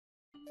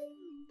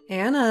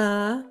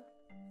Anna,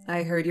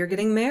 I heard you're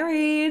getting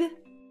married.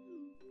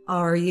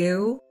 Are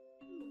you?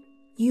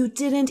 You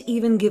didn't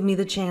even give me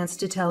the chance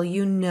to tell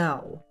you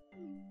no.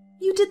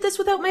 You did this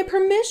without my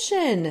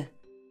permission.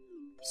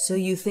 So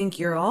you think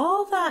you're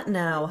all that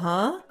now,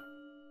 huh?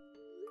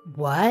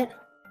 What?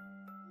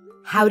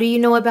 How do you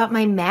know about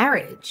my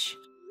marriage?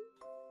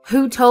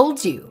 Who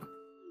told you?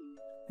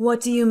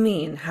 What do you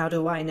mean, how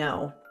do I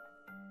know?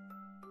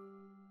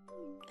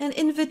 An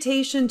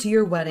invitation to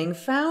your wedding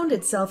found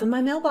itself in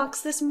my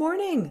mailbox this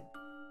morning.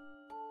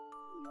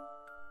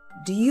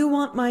 Do you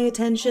want my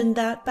attention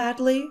that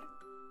badly?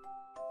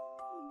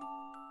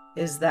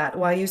 Is that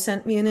why you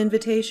sent me an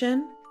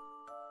invitation?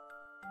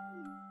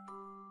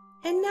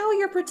 And now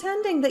you're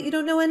pretending that you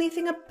don't know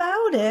anything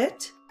about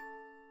it?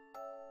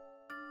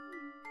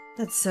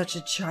 That's such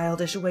a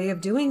childish way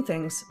of doing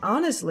things,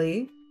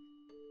 honestly.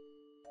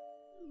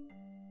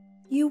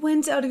 You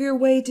went out of your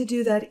way to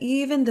do that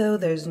even though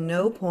there's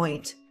no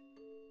point.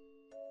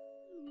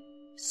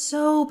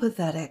 So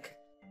pathetic.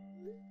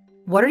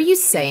 What are you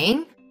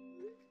saying?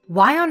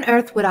 Why on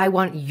earth would I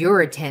want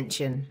your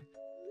attention?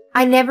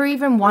 I never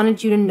even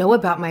wanted you to know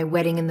about my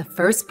wedding in the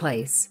first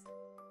place.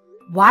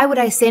 Why would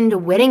I send a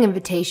wedding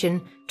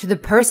invitation to the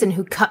person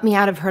who cut me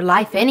out of her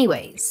life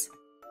anyways?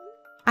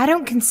 I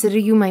don't consider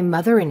you my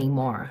mother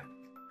anymore.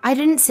 I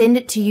didn't send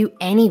it to you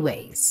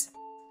anyways.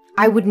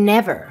 I would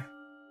never.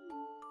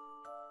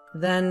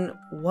 Then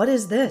what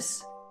is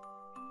this?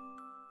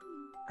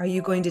 Are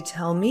you going to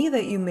tell me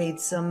that you made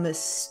some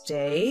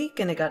mistake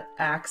and it got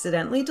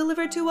accidentally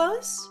delivered to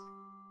us?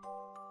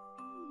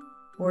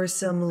 Or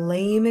some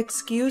lame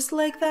excuse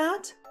like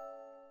that?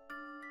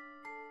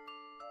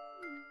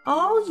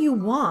 All you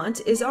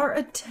want is our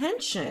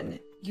attention,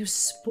 you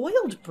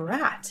spoiled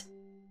brat.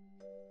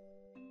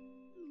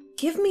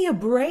 Give me a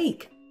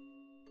break.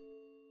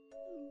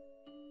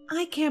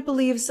 I can't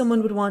believe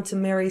someone would want to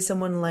marry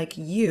someone like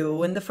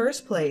you in the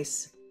first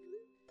place.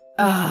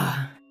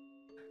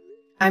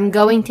 I'm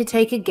going to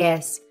take a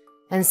guess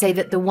and say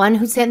that the one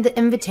who sent the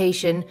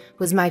invitation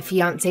was my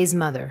fiancé's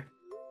mother.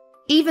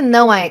 Even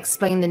though I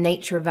explained the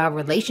nature of our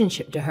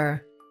relationship to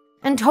her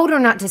and told her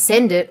not to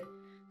send it,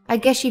 I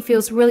guess she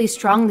feels really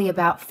strongly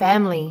about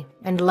family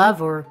and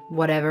love or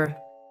whatever.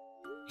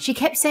 She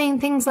kept saying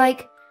things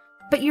like,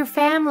 "But you're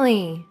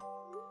family.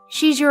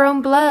 She's your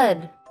own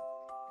blood."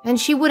 And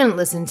she wouldn't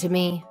listen to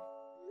me.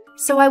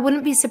 So I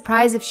wouldn't be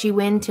surprised if she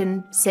went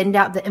and sent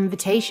out the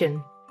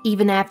invitation,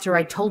 even after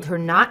I told her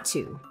not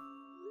to.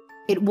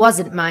 It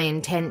wasn't my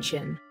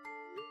intention.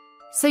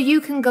 So you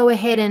can go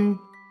ahead and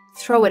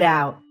throw it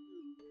out.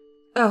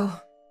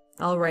 Oh,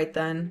 all right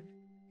then.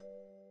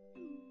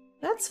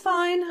 That's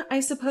fine, I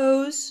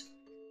suppose.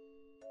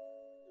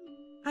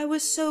 I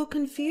was so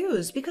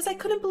confused because I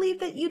couldn't believe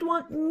that you'd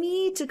want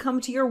me to come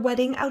to your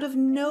wedding out of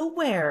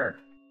nowhere.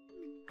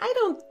 I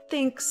don't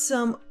think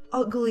some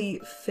ugly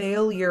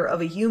failure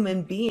of a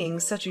human being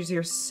such as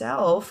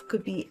yourself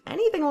could be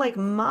anything like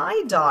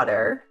my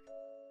daughter.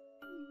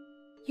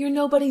 You're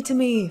nobody to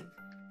me.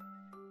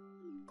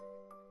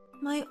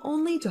 My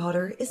only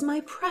daughter is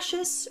my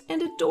precious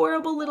and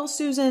adorable little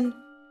Susan.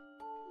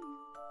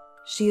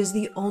 She is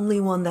the only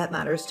one that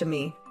matters to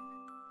me.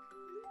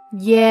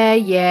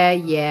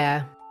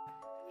 Yeah.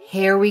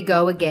 Here we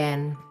go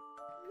again.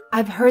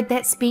 I've heard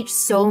that speech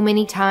so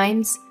many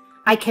times,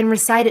 I can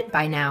recite it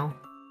by now.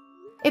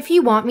 If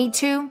you want me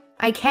to,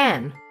 I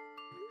can.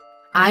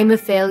 I'm a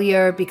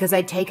failure because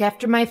I take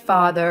after my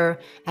father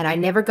and I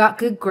never got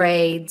good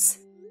grades.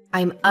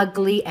 I'm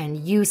ugly and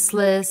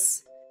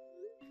useless.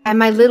 And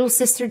my little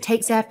sister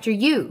takes after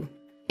you,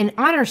 an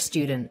honor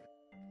student.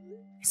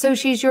 So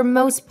she's your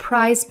most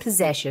prized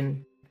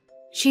possession.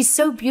 She's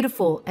so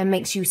beautiful and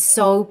makes you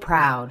so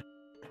proud.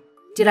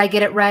 Did I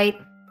get it right?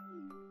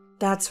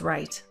 That's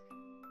right.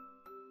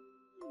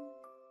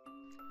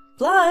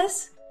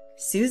 Plus,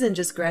 Susan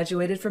just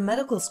graduated from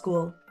medical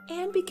school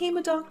and became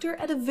a doctor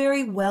at a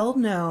very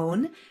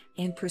well-known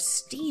and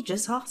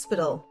prestigious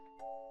hospital.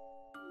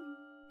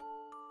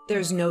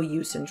 There's no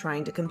use in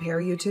trying to compare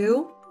you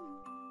two.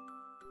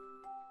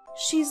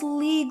 She's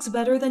leagues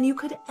better than you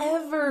could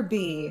ever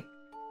be.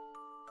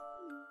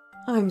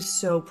 I'm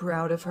so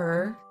proud of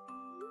her.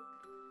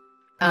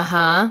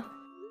 Uh-huh.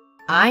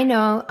 I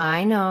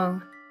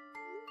know.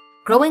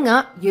 Growing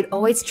up, you'd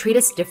always treat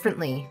us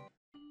differently.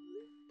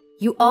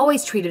 You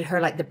always treated her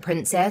like the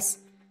princess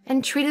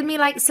and treated me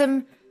like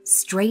some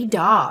stray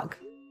dog.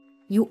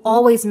 You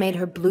always made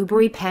her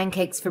blueberry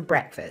pancakes for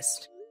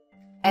breakfast.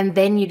 And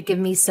then you'd give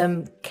me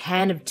some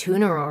can of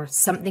tuna or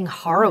something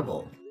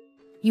horrible.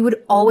 You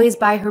would always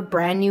buy her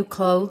brand new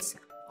clothes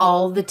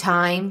all the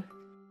time.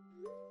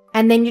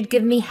 And then you'd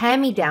give me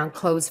hand-me-down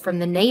clothes from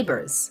the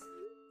neighbors.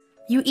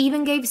 You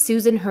even gave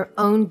Susan her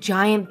own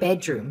giant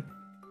bedroom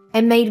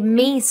and made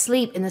me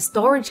sleep in the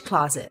storage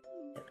closet.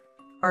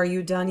 Are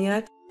you done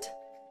yet?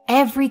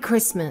 Every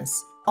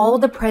Christmas, all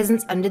the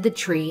presents under the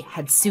tree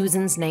had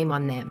Susan's name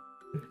on them.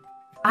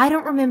 I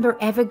don't remember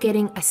ever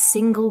getting a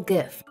single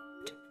gift.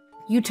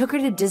 You took her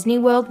to Disney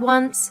World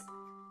once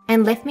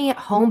and left me at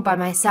home by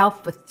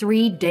myself for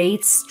 3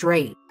 days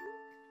straight.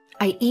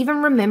 I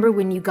even remember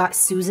when you got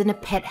Susan a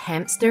pet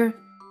hamster,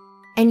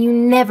 and you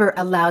never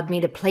allowed me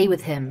to play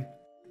with him.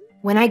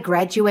 When I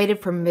graduated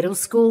from middle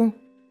school,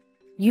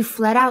 you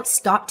flat out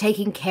stopped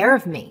taking care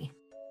of me.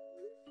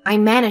 I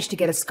managed to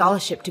get a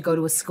scholarship to go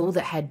to a school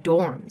that had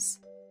dorms.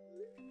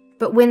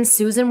 But when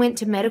Susan went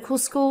to medical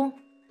school,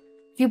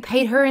 you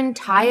paid her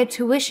entire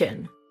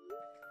tuition.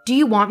 Do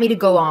you want me to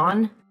go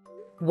on?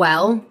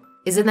 Well,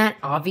 isn't that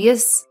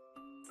obvious?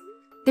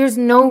 There's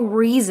no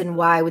reason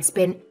why I would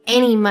spend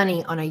any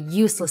money on a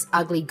useless,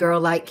 ugly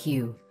girl like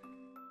you.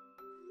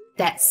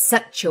 That's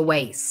such a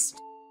waste.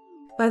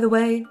 By the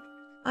way,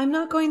 I'm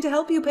not going to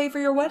help you pay for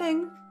your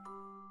wedding.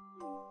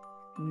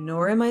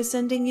 Nor am I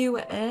sending you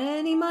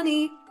any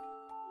money.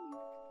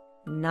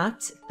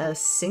 Not a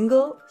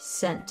single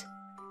cent.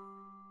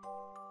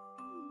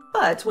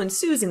 But when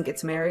Susan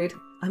gets married,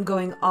 I'm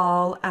going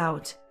all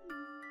out.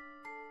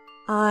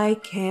 I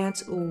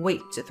can't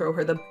wait to throw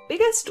her the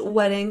biggest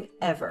wedding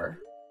ever.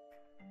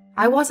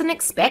 I wasn't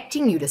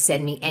expecting you to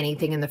send me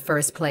anything in the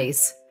first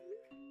place.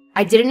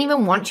 I didn't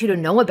even want you to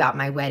know about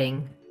my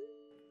wedding.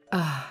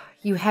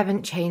 You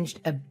haven't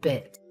changed a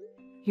bit.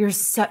 You're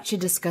such a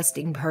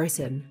disgusting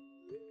person.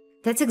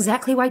 That's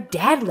exactly why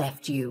Dad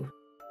left you.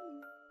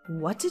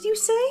 What did you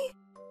say?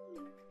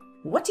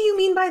 What do you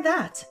mean by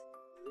that?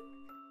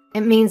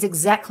 It means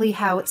exactly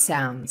how it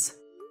sounds.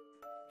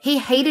 He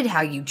hated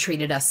how you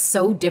treated us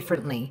so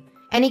differently,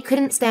 and he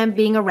couldn't stand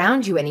being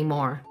around you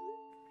anymore.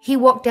 He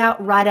walked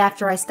out right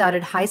after I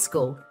started high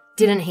school,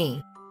 didn't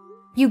he?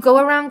 You go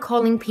around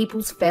calling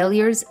people's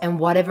failures and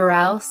whatever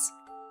else.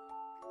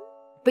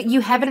 But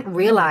you haven't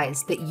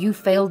realized that you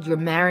failed your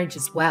marriage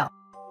as well.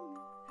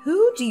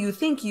 Who do you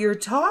think you're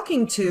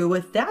talking to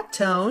with that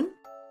tone?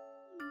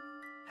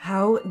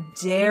 How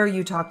dare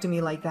you talk to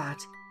me like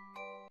that?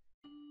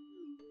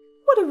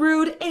 What a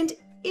rude and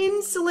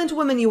insolent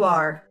woman you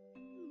are.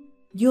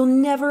 You'll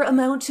never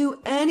amount to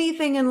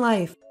anything in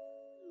life.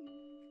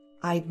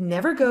 I'd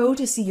never go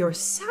to see your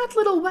sad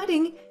little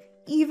wedding,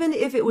 even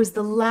if it was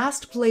the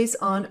last place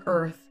on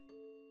earth.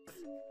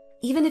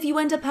 Even if you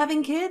end up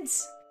having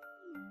kids.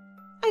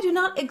 I do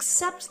not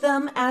accept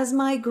them as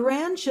my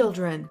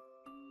grandchildren.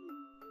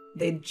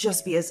 They'd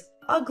just be as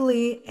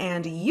ugly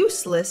and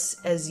useless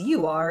as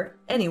you are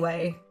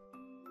anyway.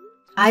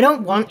 I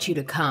don't want you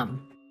to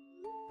come.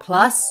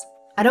 Plus,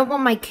 I don't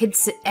want my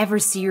kids to ever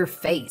see your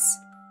face.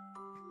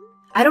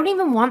 I don't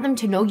even want them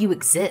to know you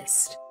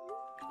exist.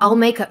 I'll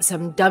make up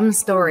some dumb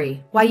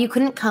story why you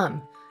couldn't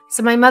come,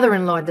 so my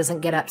mother-in-law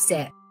doesn't get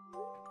upset.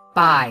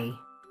 Bye.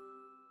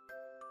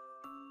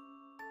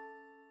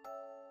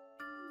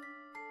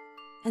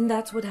 And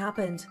that's what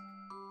happened.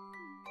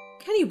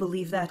 Can you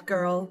believe that,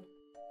 girl?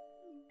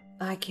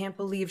 I can't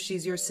believe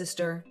she's your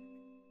sister.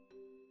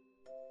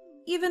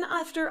 Even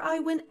after I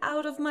went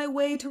out of my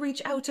way to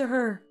reach out to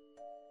her.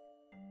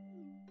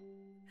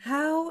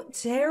 How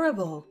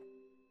terrible.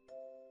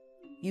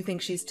 You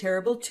think she's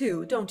terrible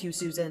too, don't you,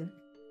 Susan?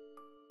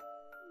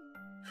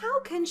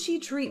 How can she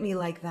treat me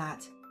like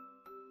that?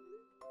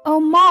 Oh,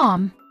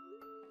 Mom.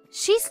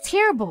 She's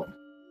terrible.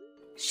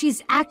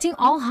 She's acting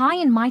all high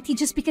and mighty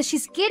just because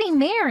she's getting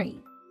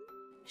married.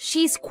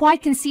 She's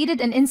quite conceited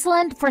and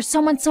insolent for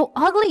someone so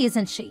ugly,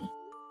 isn't she?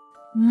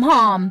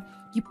 Mom,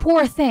 you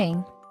poor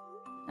thing.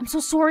 I'm so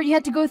sorry you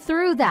had to go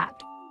through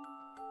that.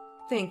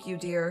 Thank you,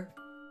 dear.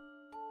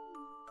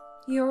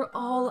 You're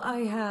all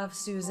I have,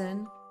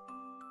 Susan.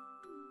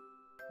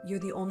 You're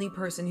the only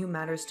person who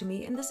matters to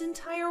me in this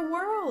entire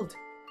world.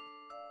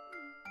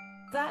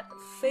 That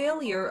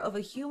failure of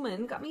a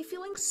human got me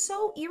feeling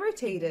so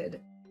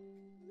irritated.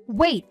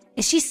 Wait,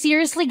 is she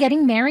seriously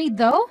getting married,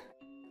 though?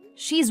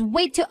 She's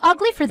way too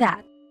ugly for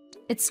that.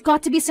 It's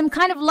got to be some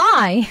kind of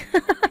lie.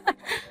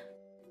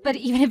 But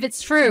even if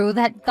it's true,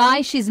 that guy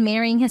she's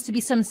marrying has to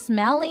be some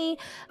smelly,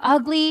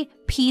 ugly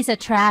piece of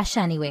trash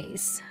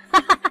anyways.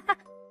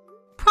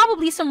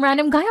 Probably some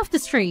random guy off the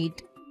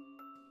street.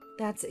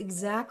 That's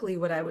exactly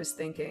what I was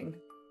thinking.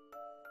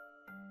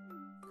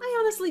 I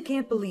honestly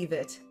can't believe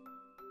it.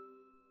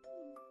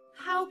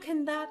 How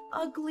can that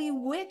ugly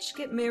witch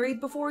get married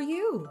before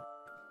you?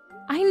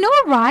 I know,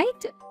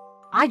 right?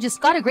 I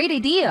just got a great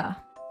idea.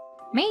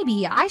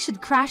 Maybe I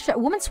should crash that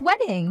woman's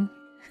wedding.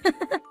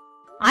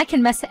 I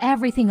can mess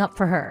everything up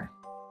for her.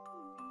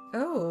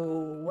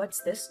 Oh,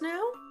 what's this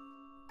now?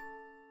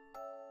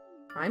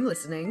 I'm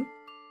listening.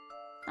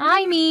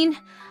 I mean,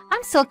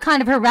 I'm still kind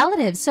of her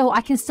relative, so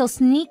I can still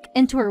sneak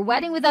into her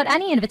wedding without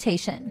any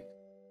invitation.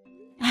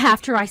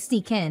 After I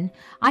sneak in,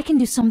 I can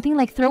do something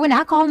like throw in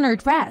alcohol in her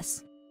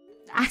dress.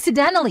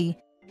 Accidentally.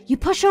 You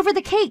push over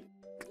the cake.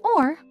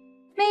 Or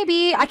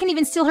maybe I can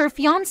even steal her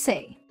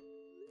fiancé.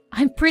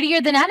 I'm prettier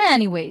than Anna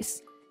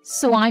anyways,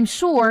 so I'm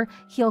sure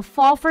he'll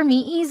fall for me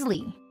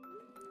easily.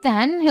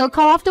 Then he'll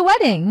call off the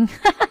wedding.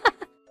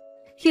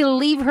 He'll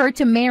leave her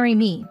to marry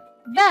me.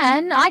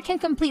 Then I can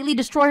completely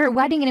destroy her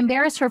wedding and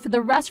embarrass her for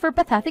the rest of her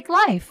pathetic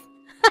life.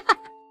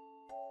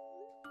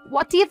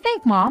 What do you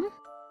think, Mom?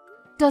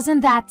 Doesn't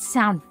that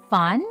sound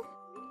fun?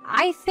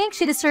 I think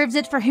she deserves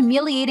it for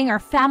humiliating our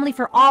family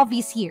for all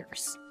these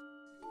years.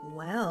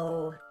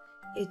 Well,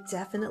 It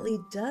definitely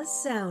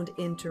does sound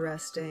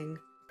interesting.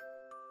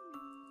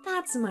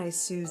 That's my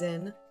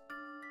Susan.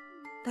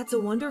 That's a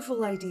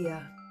wonderful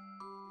idea.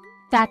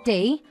 That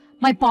day,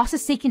 my boss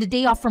is taking the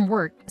day off from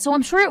work, so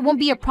I'm sure it won't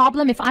be a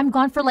problem if I'm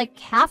gone for like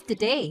half the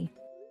day.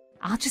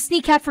 I'll just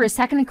sneak out for a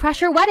second and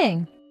crash her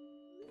wedding.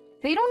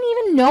 They don't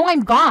even know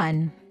I'm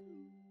gone.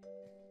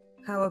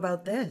 How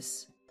about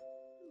this?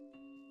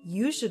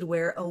 You should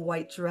wear a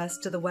white dress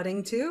to the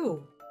wedding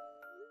too.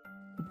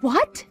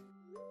 What?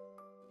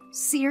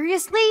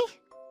 Seriously?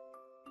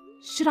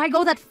 Should I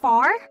go that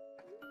far?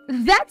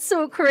 That's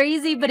so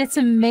crazy, but it's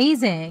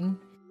amazing.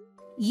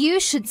 You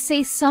should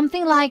say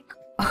something like,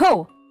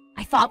 "Oh,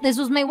 I thought this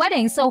was my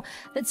wedding, so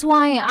that's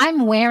why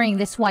I'm wearing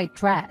this white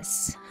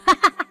dress."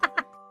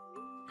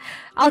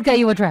 I'll get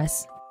you a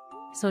dress,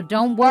 so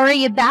don't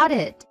worry about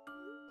it.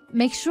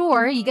 Make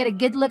sure you get a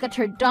good look at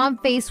her dumb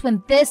face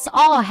when this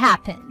all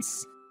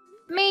happens.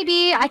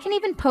 Maybe I can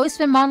even post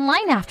them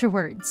online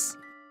afterwards.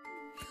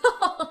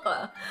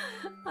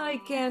 I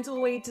can't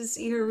wait to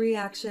see her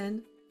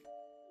reaction.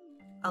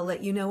 I'll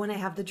let you know when I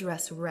have the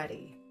dress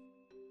ready.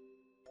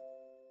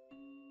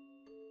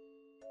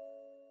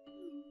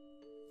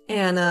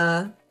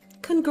 Anna,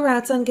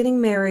 congrats on getting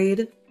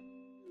married.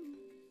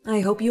 I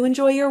hope you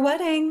enjoy your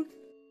wedding.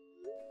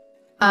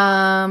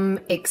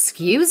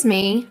 Excuse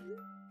me.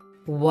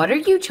 What are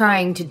you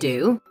trying to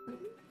do?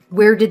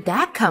 Where did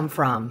that come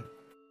from?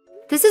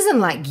 This isn't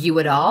like you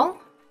at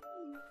all.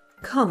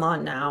 Come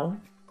on now.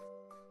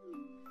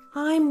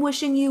 I'm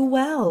wishing you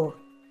well,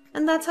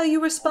 and that's how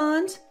you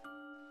respond?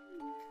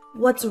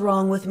 What's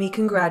wrong with me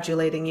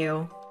congratulating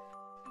you?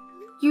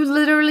 You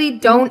literally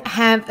don't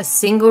have a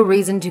single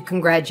reason to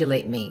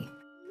congratulate me.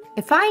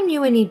 If I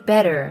knew any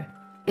better,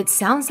 it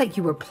sounds like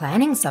you were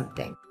planning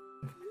something.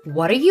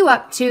 What are you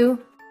up to?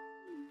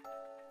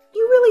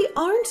 You really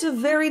aren't a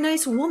very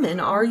nice woman,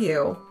 are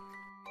you?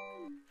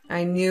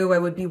 I knew I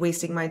would be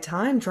wasting my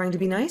time trying to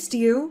be nice to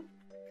you.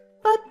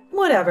 But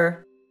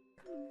whatever.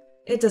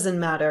 It doesn't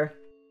matter.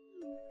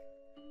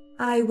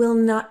 I will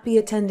not be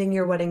attending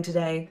your wedding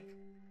today.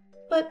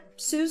 But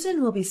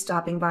Susan will be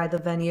stopping by the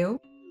venue.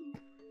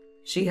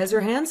 She has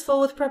her hands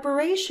full with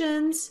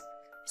preparations,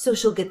 so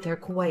she'll get there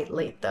quite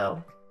late,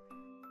 though.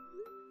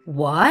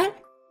 What?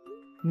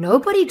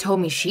 Nobody told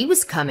me she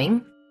was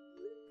coming.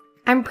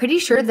 I'm pretty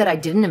sure that I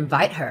didn't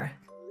invite her.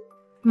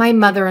 My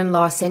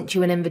mother-in-law sent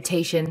you an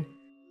invitation,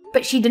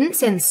 but she didn't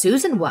send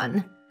Susan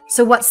one.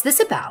 So what's this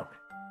about?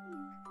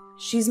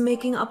 She's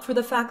making up for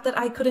the fact that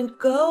I couldn't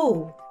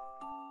go.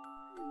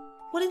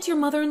 Wouldn't your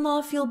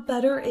mother-in-law feel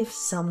better if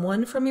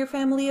someone from your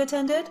family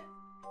attended?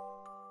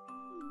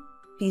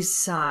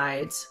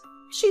 Besides,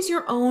 she's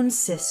your own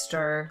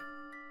sister.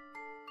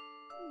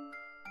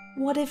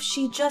 What if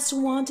she just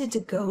wanted to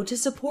go to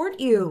support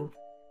you?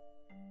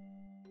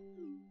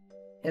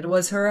 It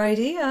was her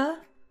idea.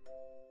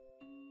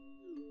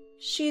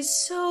 She's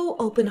so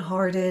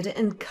open-hearted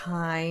and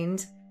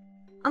kind,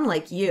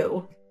 unlike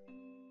you.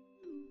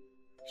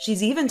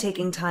 She's even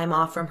taking time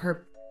off from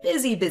her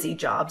busy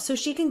job so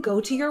she can go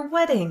to your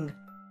wedding.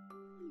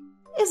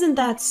 Isn't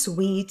that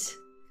sweet?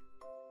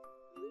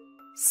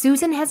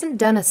 Susan hasn't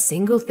done a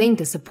single thing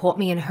to support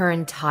me in her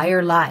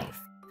entire life.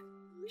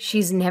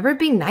 She's never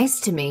been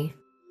nice to me,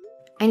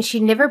 and she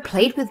never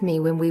played with me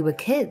when we were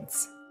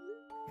kids.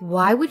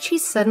 Why would she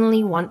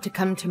suddenly want to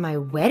come to my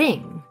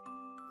wedding?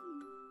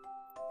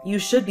 You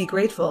should be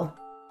grateful.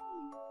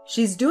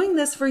 She's doing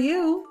this for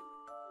you.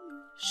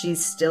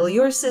 She's still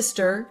your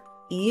sister,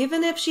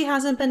 even if she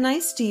hasn't been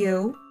nice to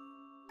you.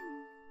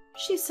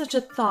 She's such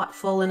a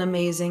thoughtful and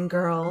amazing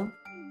girl.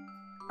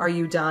 Are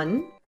you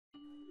done?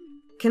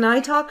 Can I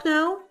talk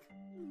now?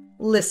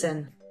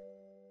 Listen.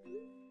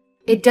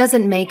 It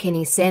doesn't make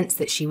any sense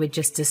that she would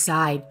just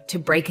decide to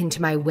break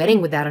into my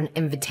wedding without an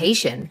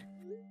invitation.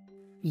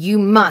 You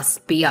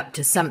must be up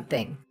to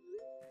something.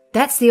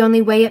 That's the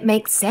only way it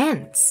makes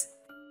sense.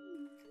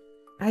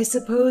 I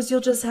suppose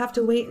you'll just have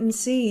to wait and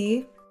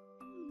see.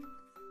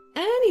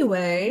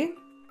 Anyway,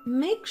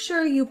 make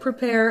sure you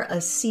prepare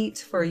a seat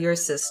for your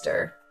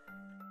sister.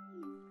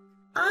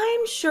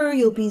 I'm sure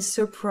you'll be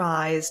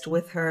surprised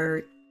with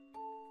her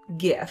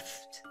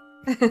gift.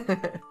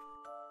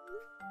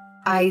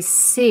 I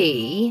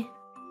see.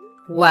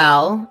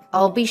 Well,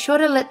 I'll be sure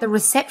to let the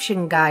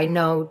reception guy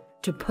know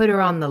to put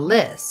her on the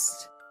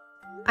list.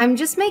 I'm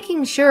just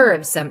making sure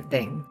of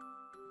something.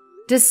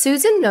 Does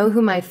Susan know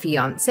who my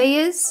fiancé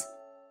is?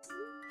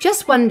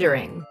 Just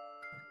wondering.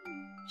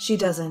 She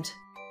doesn't.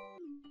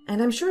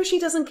 And I'm sure she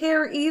doesn't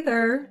care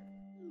either.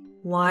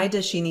 Why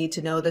does she need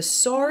to know the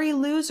sorry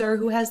loser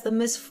who has the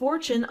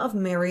misfortune of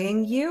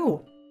marrying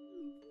you?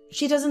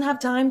 She doesn't have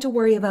time to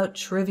worry about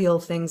trivial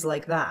things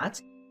like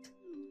that.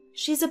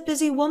 She's a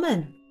busy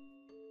woman.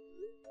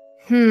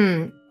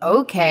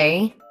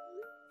 Okay.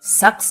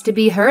 Sucks to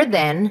be her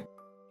then.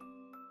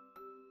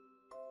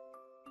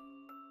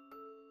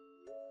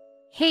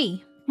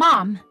 Hey,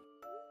 Mom.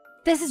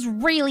 This is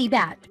really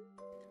bad.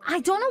 I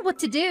don't know what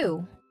to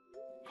do.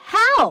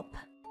 Help!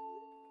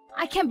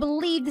 I can't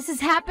believe this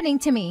is happening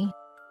to me.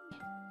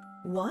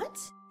 What?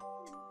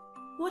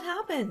 What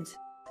happened?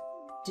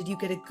 Did you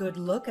get a good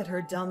look at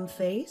her dumb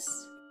face?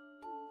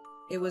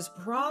 It was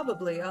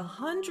probably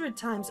 100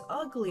 times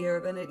uglier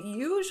than it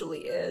usually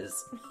is.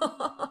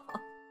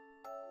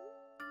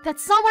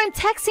 That's not what I'm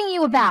texting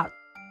you about.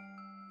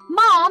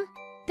 Mom,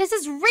 this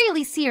is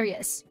really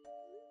serious.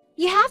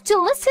 You have to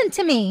listen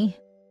to me.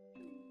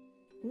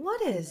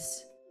 What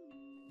is?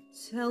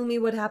 Tell me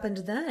what happened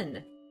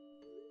then.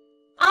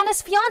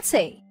 Anna's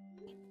fiance.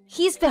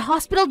 He's the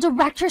hospital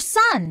director's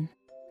son.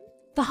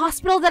 The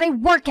hospital that I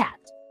work at.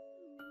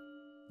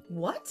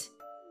 What?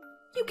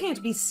 You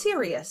can't be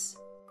serious.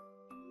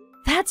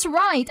 That's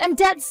right, I'm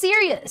dead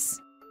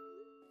serious.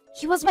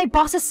 He was my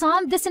boss's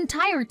son this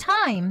entire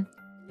time,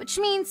 which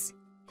means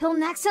he'll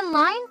next in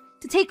line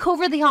to take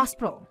over the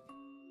hospital.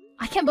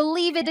 I can't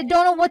believe it, I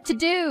don't know what to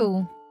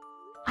do.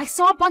 I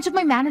saw a bunch of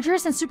my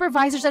managers and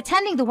supervisors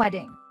attending the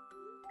wedding.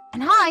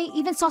 And I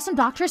even saw some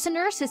doctors and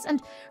nurses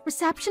and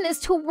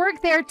receptionists who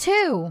work there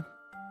too.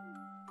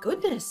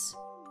 Goodness,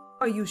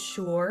 are you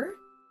sure?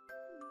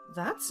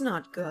 That's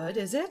not good,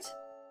 is it?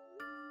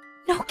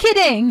 No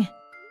kidding!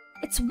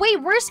 It's way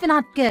worse than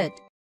not good.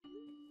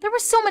 There were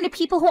so many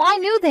people who I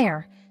knew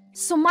there,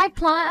 so my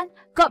plan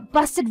got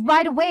busted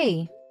right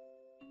away.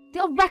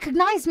 They'll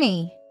recognize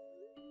me.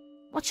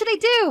 What should I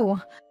do?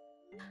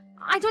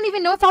 I don't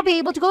even know if I'll be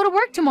able to go to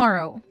work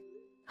tomorrow.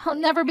 I'll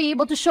never be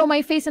able to show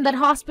my face in that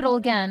hospital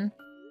again.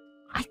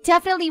 I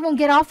definitely won't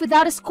get off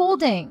without a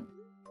scolding.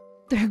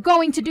 They're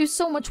going to do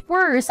so much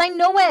worse, I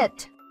know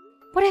it.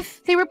 What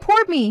if they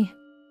report me?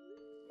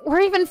 Or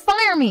even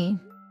fire me?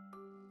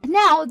 And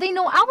now they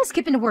know I was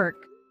skipping to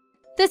work.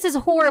 This is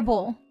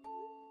horrible.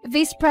 If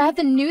they spread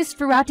the news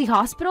throughout the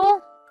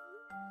hospital,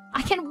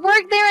 I can't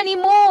work there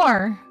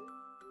anymore.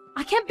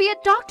 I can't be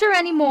a doctor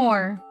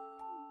anymore.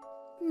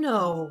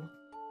 No.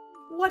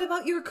 What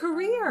about your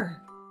career?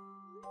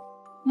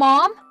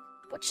 Mom,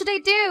 what should I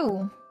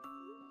do?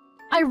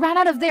 I ran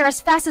out of there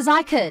as fast as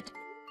I could,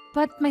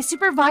 but my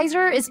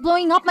supervisor is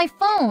blowing up my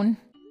phone.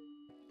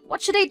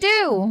 What should I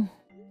do?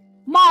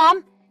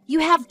 Mom, you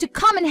have to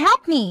come and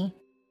help me.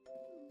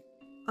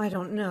 I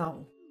don't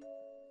know.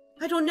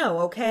 I don't know,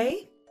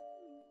 okay?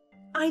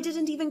 I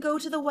didn't even go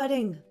to the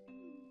wedding.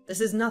 This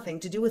has nothing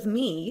to do with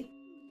me.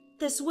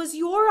 This was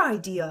your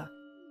idea.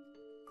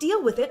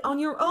 Deal with it on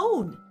your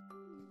own.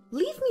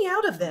 Leave me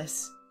out of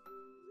this.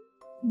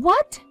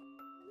 What?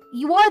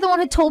 You are the one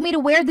who told me to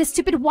wear this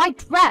stupid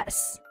white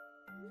dress.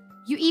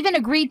 You even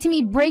agreed to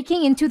me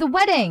breaking into the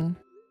wedding.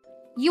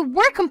 You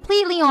were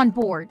completely on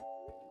board.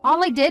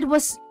 All I did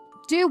was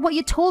do what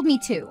you told me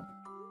to.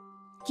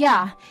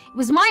 Yeah, it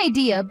was my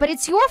idea, but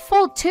it's your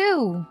fault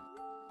too.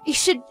 You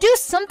should do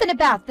something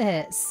about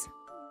this.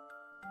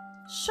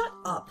 Shut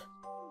up.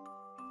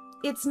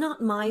 It's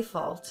not my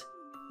fault.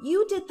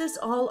 You did this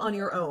all on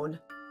your own.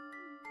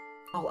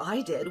 All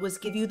I did was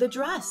give you the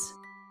dress.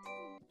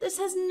 This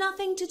has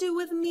nothing to do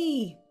with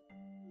me.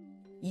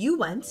 You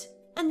went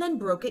and then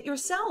broke it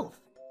yourself.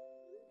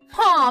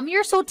 Mom,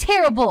 you're so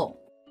terrible.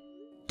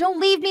 Don't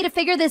leave me to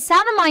figure this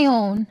out on my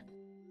own.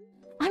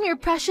 I'm your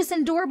precious,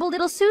 adorable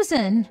little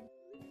Susan.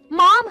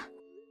 Mom?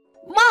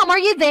 Mom, are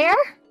you there?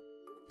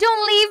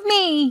 Don't leave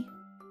me.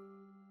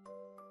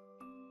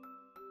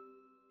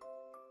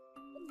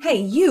 Hey,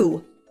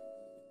 you!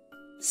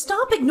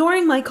 Stop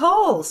ignoring my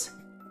calls!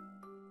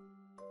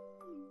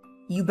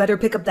 You better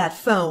pick up that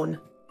phone.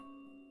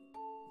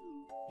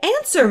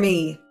 Answer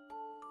me!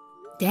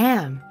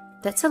 Damn,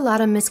 that's a lot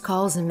of missed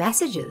calls and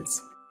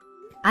messages.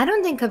 I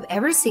don't think I've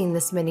ever seen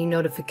this many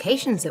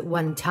notifications at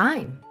one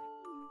time.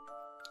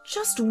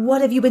 Just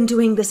what have you been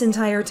doing this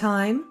entire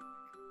time?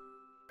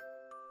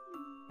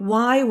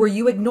 Why were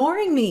you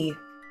ignoring me?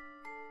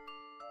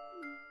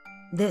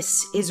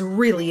 This is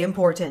really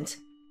important.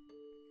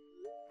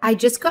 I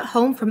just got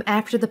home from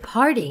after the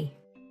party.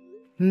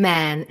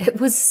 Man, it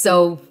was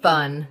so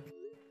fun.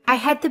 I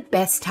had the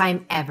best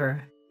time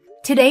ever.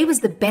 Today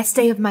was the best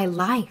day of my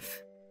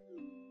life.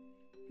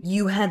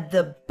 You had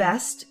the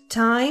best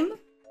time?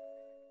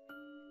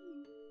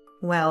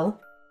 Well,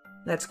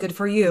 that's good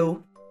for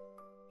you.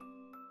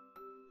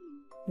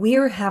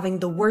 We're having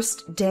the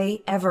worst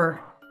day ever,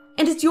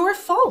 and it's your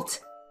fault.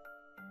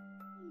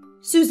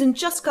 Susan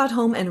just got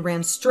home and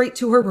ran straight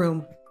to her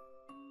room.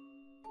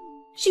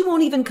 She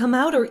won't even come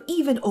out or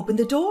even open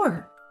the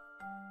door.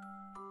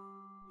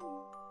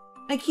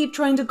 I keep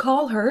trying to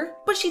call her,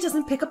 but she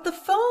doesn't pick up the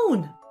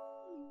phone.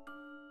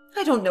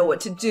 I don't know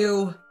what to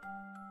do.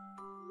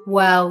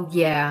 Well,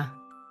 yeah.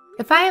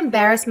 If I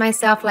embarrassed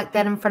myself like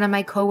that in front of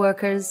my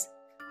coworkers,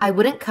 I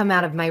wouldn't come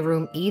out of my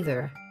room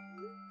either.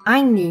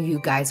 I knew you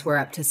guys were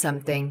up to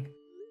something.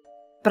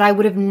 But I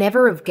would have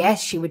never have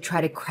guessed she would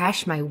try to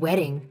crash my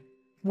wedding,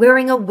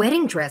 wearing a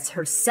wedding dress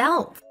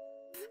herself.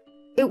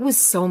 It was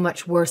so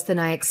much worse than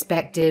I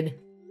expected.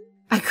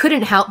 I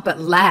couldn't help but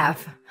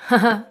laugh.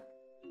 Her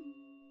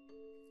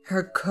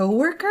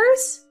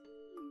coworkers?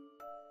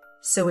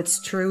 So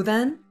it's true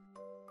then?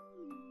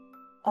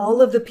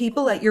 All of the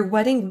people at your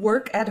wedding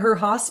work at her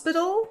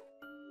hospital?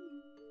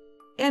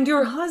 And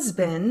your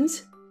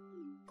husband?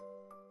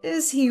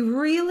 Is he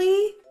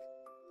really?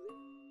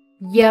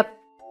 Yep,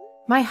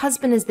 My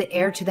husband is the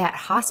heir to that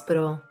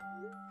hospital.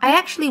 I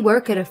actually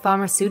work at a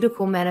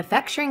pharmaceutical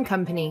manufacturing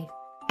company,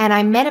 and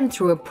I met him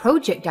through a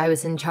project I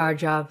was in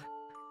charge of.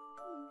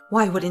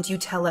 Why wouldn't you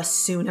tell us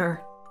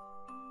sooner?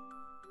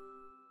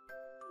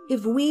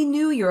 If we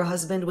knew your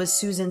husband was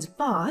Susan's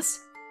boss,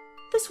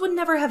 this would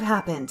never have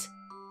happened.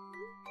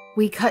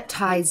 We cut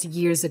ties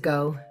years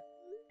ago.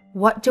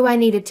 What do I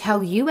need to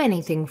tell you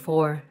anything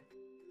for?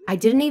 I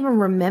didn't even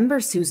remember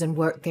Susan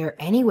worked there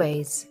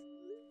anyways.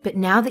 But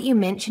now that you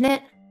mention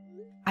it,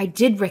 I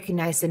did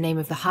recognize the name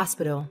of the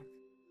hospital.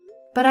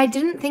 But I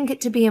didn't think it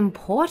to be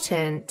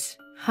important.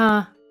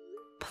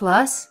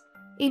 Plus,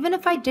 even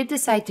if I did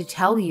decide to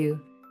tell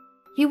you,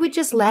 you would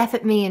just laugh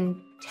at me and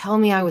tell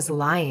me I was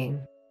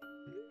lying.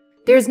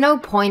 There's no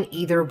point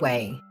either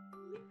way.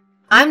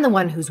 I'm the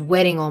one whose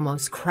wedding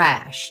almost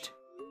crashed.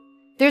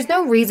 There's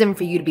no reason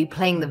for you to be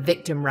playing the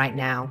victim right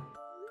now.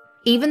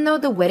 Even though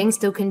the wedding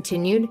still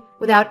continued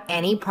without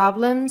any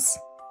problems,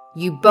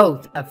 you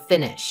both are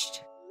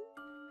finished.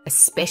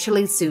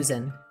 Especially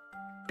Susan,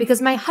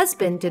 because my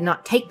husband did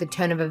not take the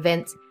turn of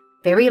events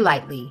very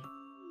lightly.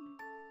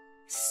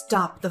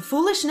 Stop the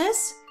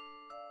foolishness.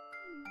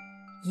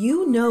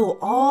 You know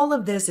all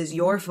of this is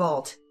your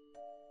fault.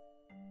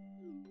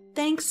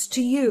 Thanks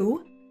to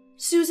you,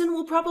 Susan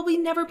will probably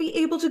never be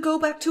able to go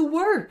back to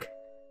work.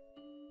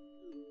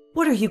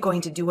 What are you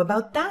going to do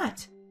about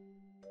that?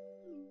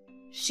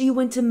 She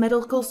went to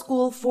medical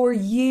school for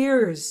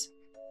years.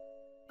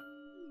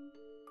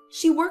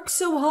 She worked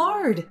so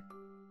hard.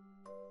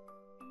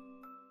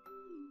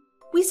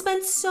 We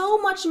spent so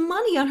much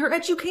money on her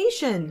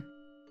education.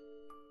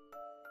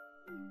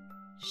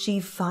 She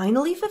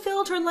finally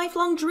fulfilled her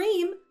lifelong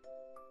dream,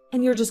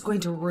 and you're just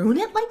going to ruin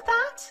it like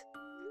that?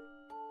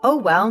 Oh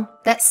well,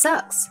 that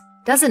sucks,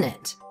 doesn't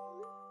it?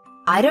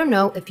 I don't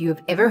know if you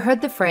have ever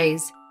heard the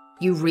phrase,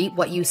 you reap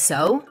what you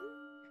sow?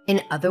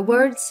 In other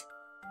words,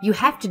 you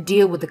have to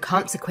deal with the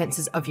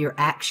consequences of your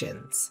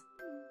actions.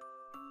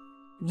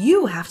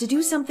 You have to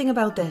do something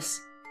about this.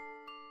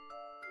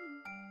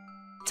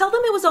 Tell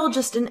them it was all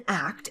just an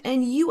act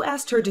and you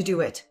asked her to do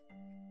it.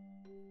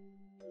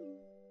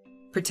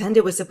 Pretend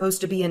it was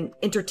supposed to be an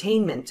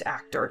entertainment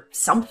act or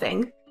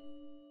something.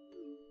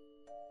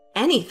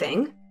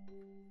 Anything.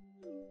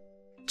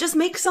 Just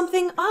make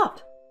something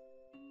up.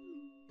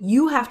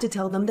 You have to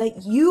tell them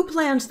that you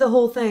planned the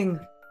whole thing.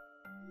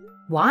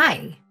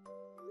 Why?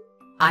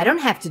 I don't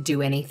have to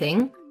do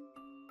anything.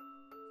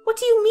 What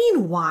do you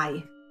mean,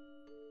 why?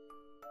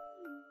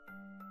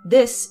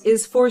 This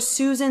is for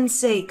Susan's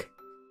sake.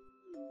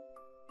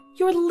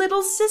 Your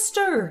little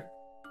sister.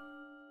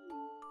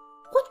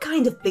 What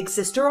kind of big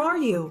sister are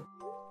you?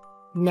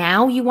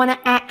 Now you want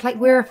to act like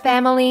we're a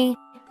family?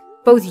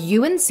 Both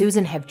you and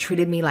Susan have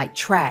treated me like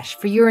trash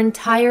for your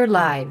entire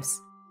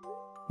lives.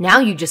 Now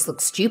you just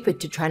look stupid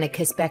to trying to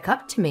kiss back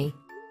up to me.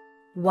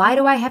 Why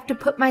do I have to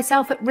put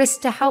myself at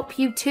risk to help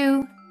you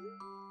too?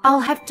 I'll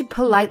have to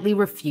politely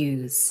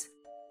refuse.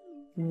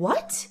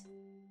 What?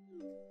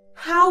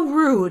 How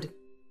rude.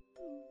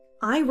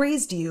 I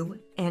raised you,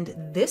 and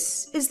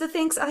this is the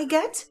thanks I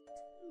get?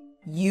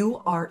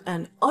 You are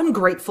an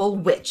ungrateful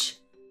witch.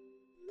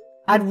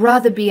 I'd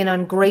rather be an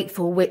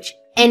ungrateful witch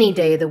any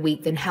day of the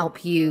week than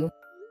help you.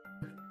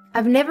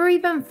 I've never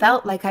even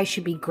felt like I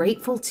should be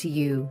grateful to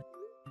you.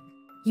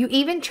 You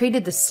even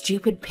treated the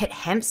stupid pet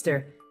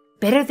hamster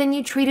better than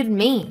you treated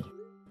me.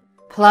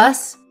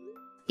 Plus,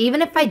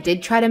 even if I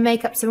did try to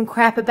make up some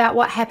crap about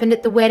what happened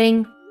at the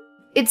wedding,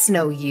 it's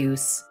no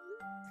use.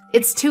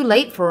 It's too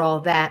late for all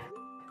that.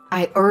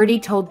 I already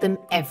told them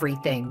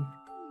everything.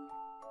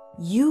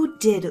 You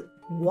did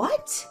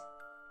what?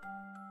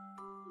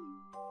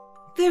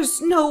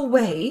 There's no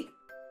way.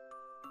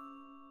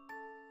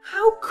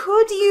 How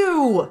could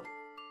you?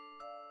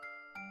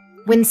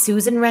 When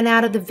Susan ran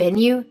out of the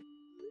venue,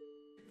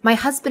 my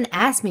husband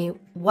asked me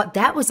what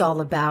that was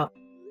all about.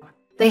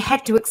 They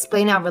had to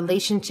explain our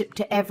relationship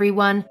to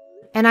everyone,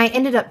 and I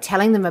ended up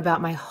telling them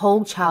about my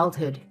whole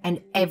childhood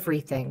and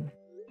everything.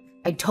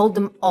 I told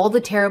them all the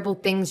terrible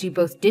things you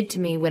both did to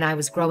me when I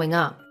was growing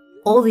up,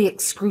 all the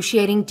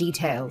excruciating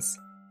details.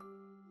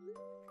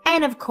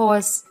 And of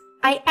course,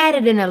 I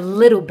added in a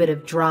little bit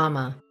of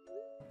drama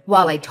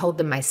while I told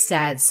them my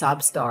sad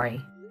sob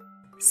story.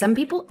 Some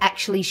people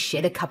actually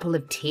shed a couple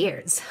of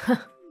tears.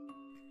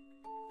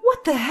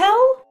 What the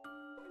hell?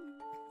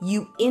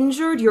 You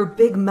injured your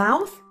big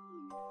mouth?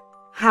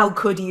 How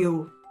could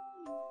you?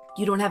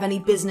 You don't have any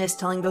business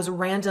telling those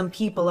random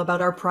people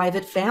about our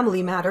private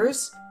family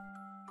matters.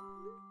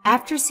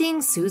 After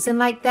seeing Susan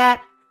like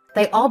that,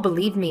 they all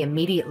believed me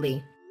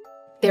immediately.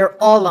 They're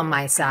all on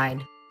my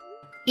side.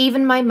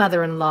 Even my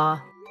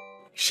mother-in-law.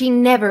 She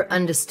never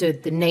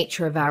understood the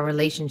nature of our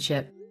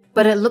relationship,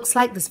 but it looks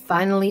like this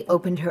finally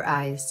opened her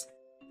eyes.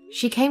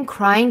 She came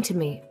crying to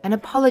me and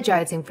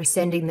apologizing for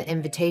sending the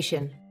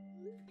invitation.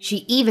 She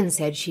even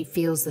said she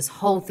feels this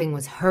whole thing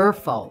was her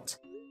fault.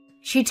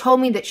 She told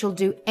me that she'll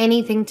do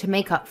anything to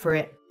make up for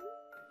it.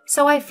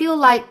 So I feel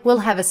like we'll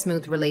have a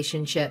smooth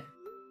relationship.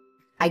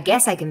 I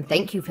guess I can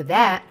thank you for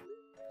that.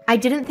 I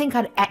didn't think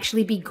I'd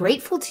actually be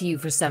grateful to you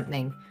for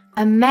something,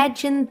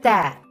 Imagine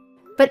that.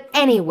 But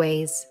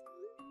anyways,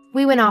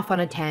 we went off on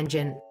a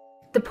tangent.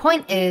 The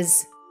point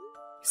is,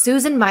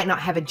 Susan might not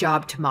have a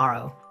job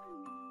tomorrow.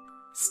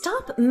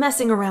 Stop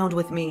messing around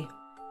with me.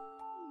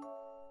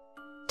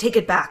 Take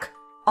it back.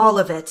 All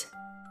of it.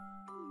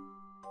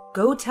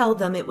 Go tell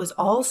them it was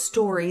all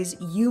stories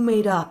you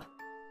made up.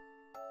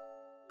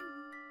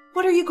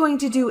 What are you going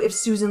to do if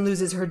Susan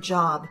loses her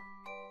job?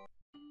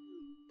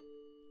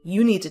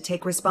 You need to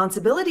take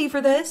responsibility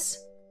for this.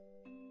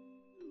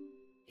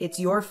 It's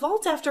your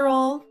fault after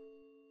all.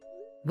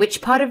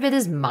 Which part of it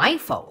is my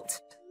fault?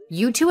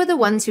 You two are the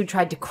ones who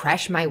tried to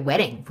crash my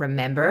wedding,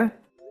 remember?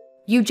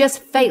 You just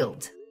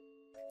failed.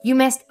 You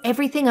messed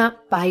everything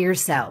up by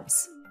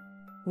yourselves.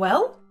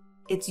 Well,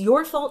 it's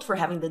your fault for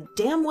having the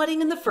damn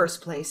wedding in the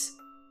first place.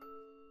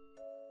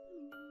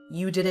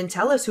 You didn't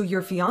tell us who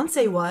your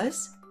fiancé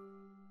was.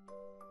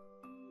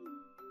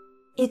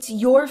 It's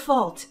your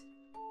fault.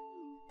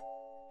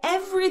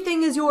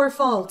 Everything is your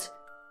fault.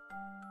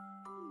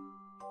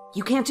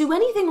 You can't do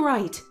anything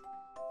right.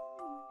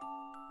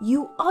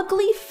 You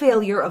ugly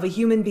failure of a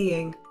human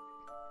being.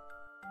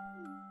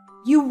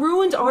 You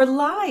ruined our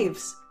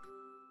lives.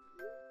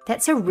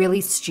 That's a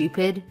really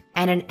stupid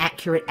and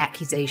inaccurate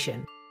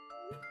accusation.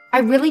 I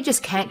really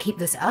just can't keep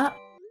this up.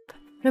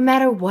 No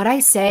matter what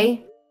I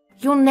say,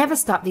 you'll never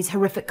stop these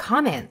horrific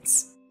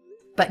comments.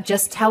 But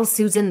just tell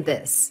Susan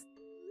this.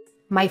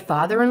 My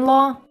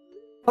father-in-law,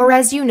 or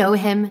as you know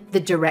him, the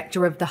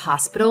director of the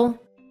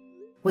hospital,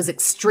 was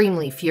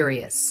extremely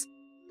furious.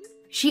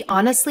 She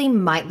honestly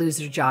might lose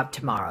her job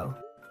tomorrow.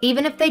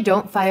 Even if they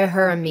don't fire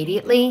her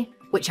immediately,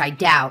 which I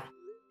doubt,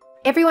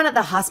 everyone at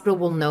the hospital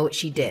will know what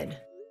she did.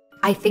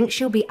 I think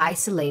she'll be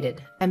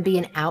isolated and be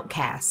an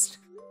outcast.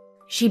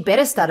 She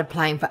better start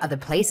applying for other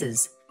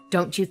places,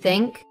 don't you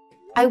think?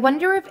 I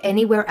wonder if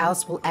anywhere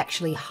else will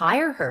actually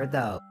hire her,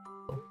 though.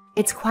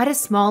 It's quite a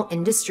small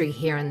industry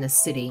here in this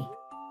city.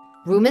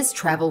 Rumors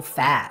travel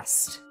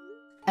fast.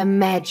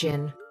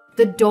 Imagine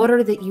the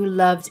daughter that you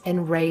loved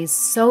and raised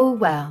so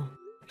well.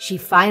 She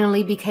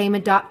finally became a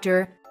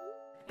doctor,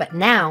 but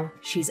now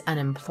she's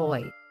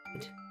unemployed.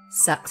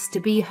 Sucks to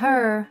be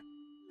her.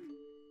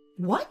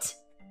 What?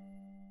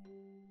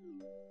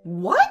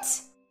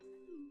 What?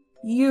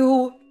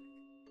 You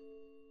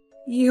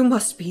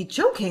must be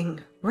joking,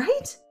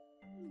 right?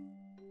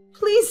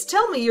 Please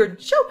tell me you're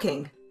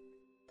joking.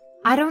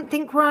 I don't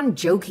think we're on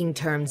joking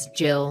terms,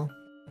 Jill.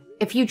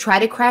 If you try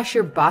to crash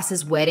your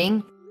boss's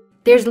wedding,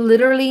 there's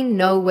literally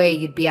no way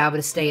you'd be able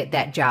to stay at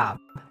that job.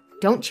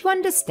 Don't you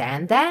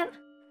understand that?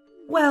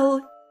 Well,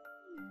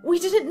 we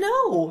didn't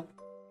know.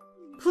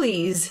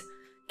 Please,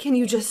 can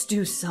you just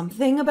do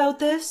something about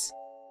this?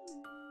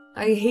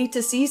 I hate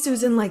to see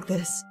Susan like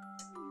this.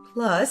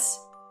 Plus,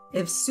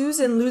 if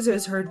Susan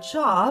loses her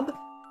job,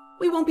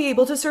 we won't be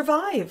able to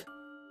survive.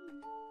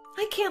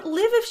 I can't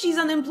live if she's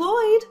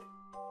unemployed.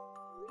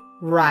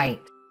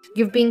 Right.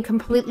 You've been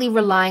completely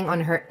relying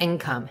on her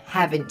income,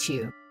 haven't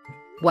you?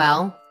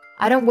 Well,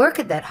 I don't work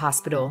at that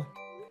hospital.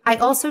 I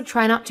also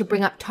try not to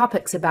bring up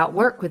topics about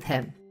work with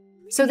him.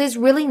 So there's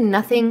really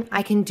nothing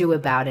I can do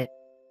about it.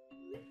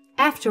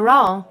 After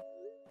all,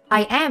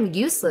 I am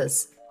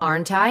useless,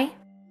 aren't I?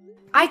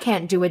 I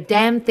can't do a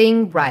damn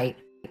thing right.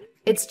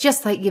 It's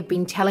just like you've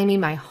been telling me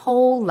my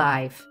whole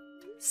life.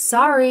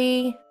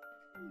 Sorry.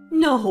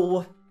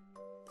 No.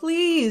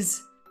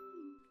 Please.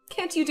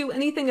 Can't you do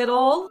anything at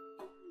all?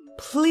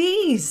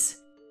 Please.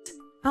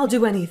 I'll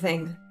do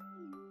anything.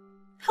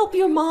 Help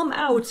your mom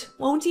out,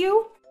 won't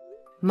you?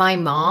 My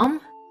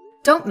mom?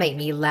 Don't make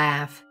me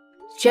laugh.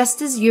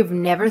 Just as you've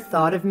never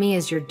thought of me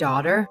as your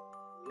daughter,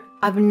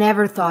 I've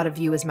never thought of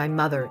you as my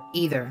mother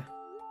either.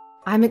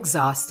 I'm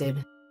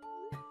exhausted.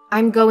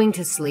 I'm going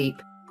to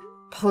sleep.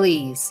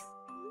 Please,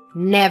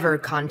 never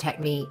contact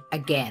me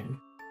again.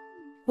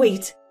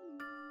 Wait,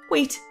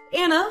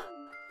 Anna,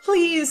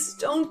 please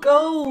don't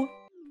go.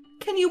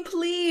 Can you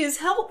please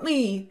help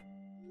me?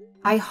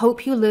 I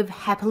hope you live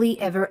happily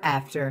ever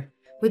after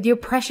with your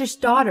precious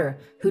daughter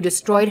who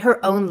destroyed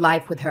her own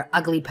life with her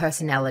ugly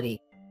personality.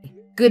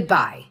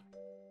 Goodbye.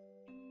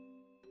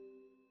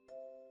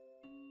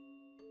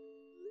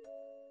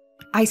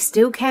 I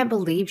still can't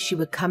believe she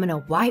would come in a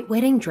white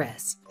wedding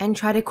dress and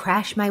try to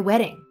crash my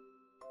wedding.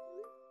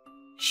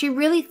 She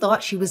really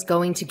thought she was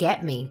going to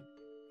get me.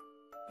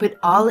 But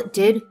all it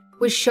did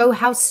was show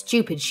how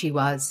stupid she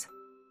was.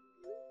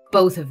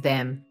 Both of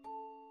them.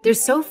 They're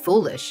so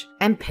foolish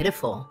and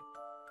pitiful.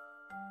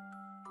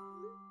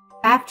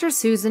 After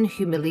Susan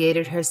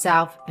humiliated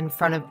herself in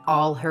front of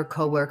all her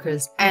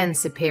coworkers and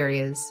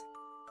superiors,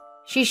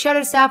 she shut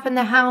herself in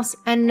the house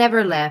and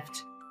never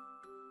left.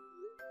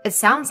 It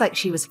sounds like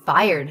she was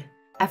fired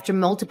after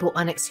multiple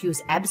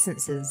unexcused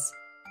absences.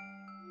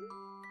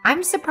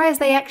 I'm surprised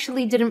they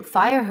actually didn't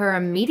fire her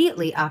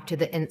immediately after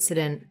the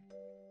incident.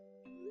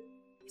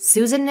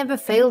 Susan never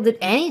failed at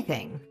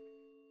anything.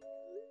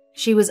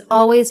 She was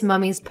always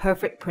Mummy's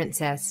perfect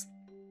princess.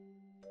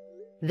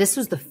 This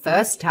was the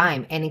first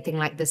time anything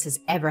like this has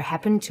ever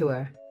happened to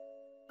her.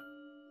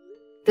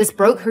 This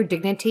broke her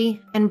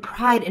dignity and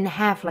pride in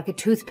half like a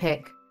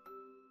toothpick.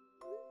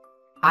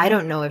 I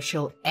don't know if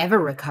she'll ever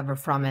recover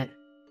from it,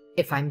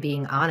 if I'm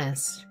being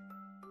honest.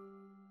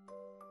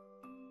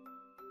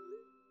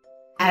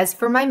 As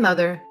for my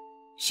mother,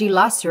 she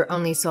lost her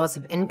only source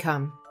of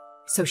income,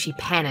 so she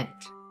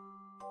panicked.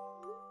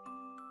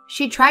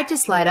 She tried to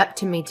slide up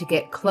to me to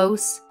get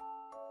close,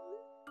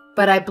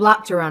 but I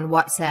blocked her on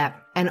WhatsApp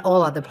and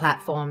all other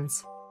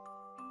platforms.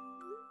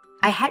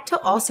 I had to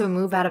also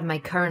move out of my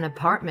current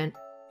apartment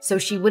so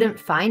she wouldn't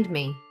find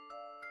me.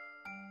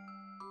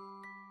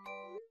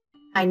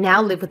 I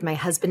now live with my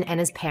husband and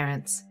his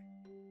parents.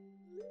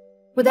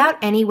 Without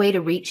any way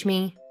to reach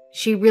me,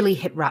 she really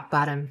hit rock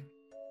bottom.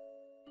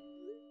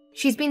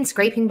 She's been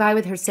scraping by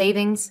with her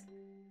savings,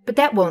 but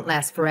that won't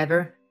last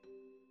forever.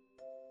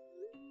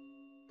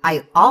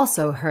 I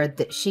also heard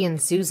that she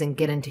and Susan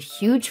get into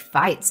huge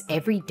fights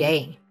every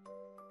day,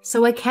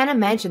 so I can't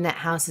imagine that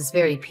house is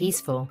very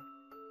peaceful.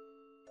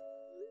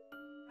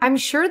 I'm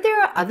sure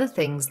there are other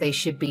things they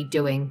should be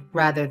doing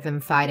rather than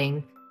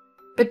fighting,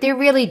 but they're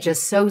really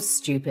just so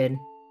stupid.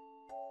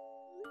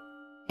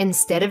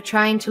 Instead of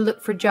trying to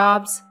look for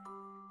jobs,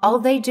 all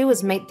they do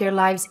is make their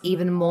lives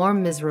even more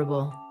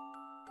miserable.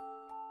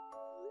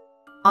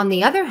 On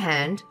the other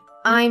hand,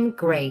 I'm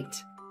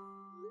great.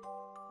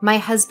 My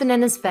husband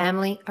and his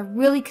family are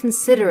really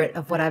considerate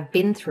of what I've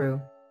been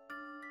through,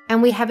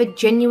 and we have a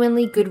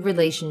genuinely good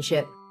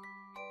relationship.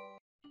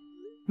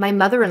 My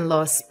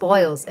mother-in-law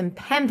spoils and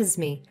pampers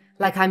me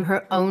like I'm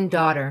her own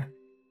daughter.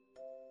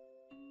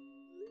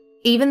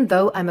 Even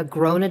though I'm a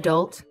grown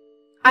adult,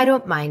 I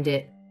don't mind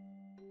it.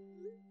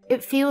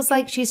 It feels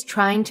like she's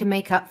trying to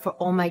make up for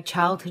all my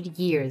childhood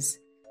years,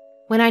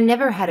 when I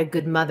never had a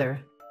good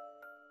mother.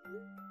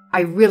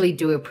 I really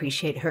do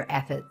appreciate her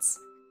efforts.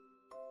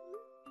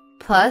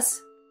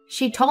 Plus,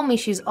 she told me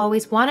she's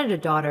always wanted a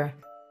daughter,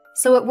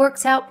 so it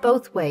works out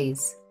both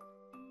ways.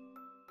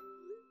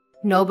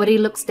 Nobody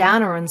looks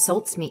down or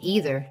insults me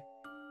either.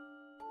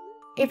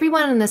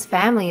 Everyone in this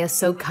family is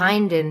so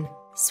kind and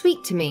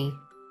sweet to me,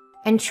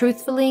 and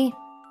truthfully,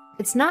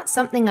 it's not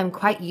something I'm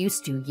quite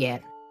used to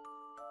yet.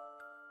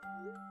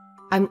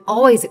 I'm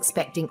always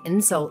expecting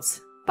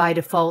insults by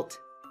default,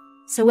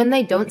 so when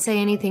they don't say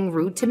anything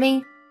rude to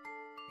me,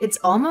 it's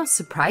almost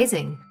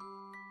surprising.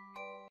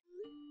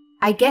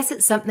 I guess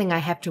it's something I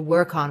have to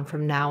work on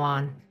from now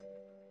on.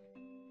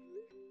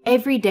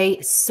 Every day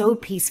is so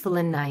peaceful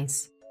and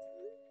nice.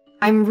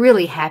 I'm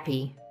really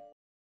happy.